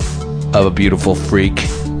mind of a beautiful freak.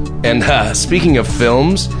 And speaking of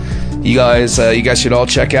films, you guys should all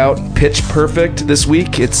check out Pitch Perfect this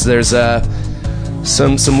week. There's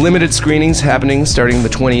some limited screenings happening starting the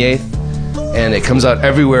 28th, and it comes out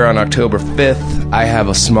everywhere on October 5th. I have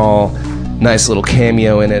a small, nice little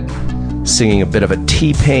cameo in it, singing a bit of a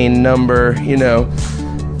T-Pain number, you know.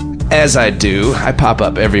 As I do, I pop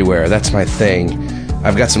up everywhere. That's my thing.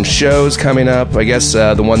 I've got some shows coming up. I guess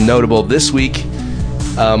the one notable this week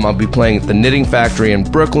I'll be playing at the Knitting Factory in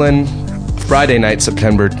Brooklyn, Friday night,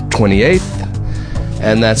 September 28th,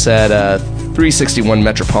 and that's at 361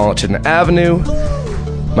 Metropolitan Avenue.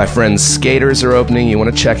 My friends Skaters are opening. You want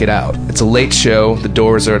to check it out. It's a late show. The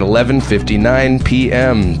doors are at 11:59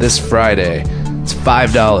 p.m. this Friday. It's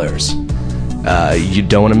 $5. You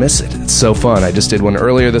don't want to miss it. It's so fun. I just did one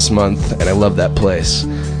earlier this month, and I love that place.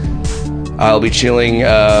 I'll be chilling,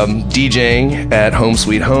 DJing at Home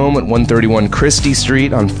Sweet Home at 131 Christie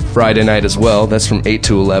Street on Friday night as well. That's from 8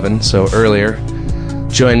 to 11, so earlier.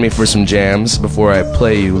 Join me for some jams before I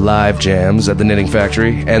play you live jams at the Knitting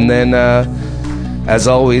Factory. And then, as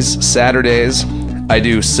always, Saturdays, I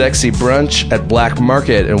do Sexy Brunch at Black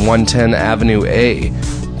Market at 110 Avenue A.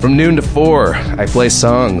 From noon to 4, I play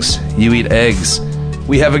songs. You eat eggs.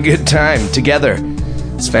 We have a good time together.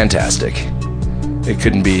 It's fantastic. It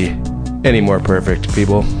couldn't be any more perfect,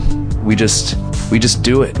 people. We just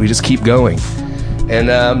do it. We just keep going. And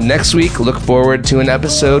next week, look forward to an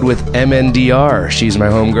episode with MNDR. She's my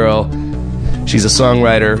homegirl. She's a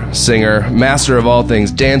songwriter, singer, master of all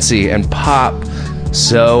things dancey and pop.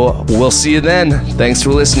 So we'll see you then. Thanks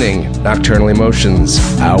for listening. Nocturnal Emotions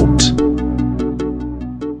out.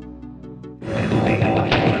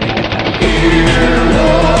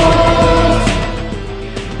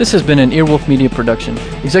 This has been an Earwolf Media production.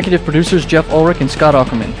 Executive producers Jeff Ulrich and Scott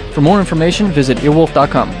Ackerman. For more information, visit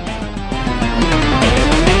earwolf.com.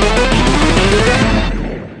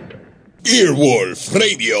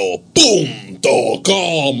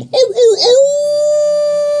 earwolfradio.com.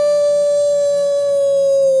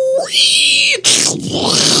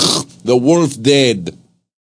 The wolf dead.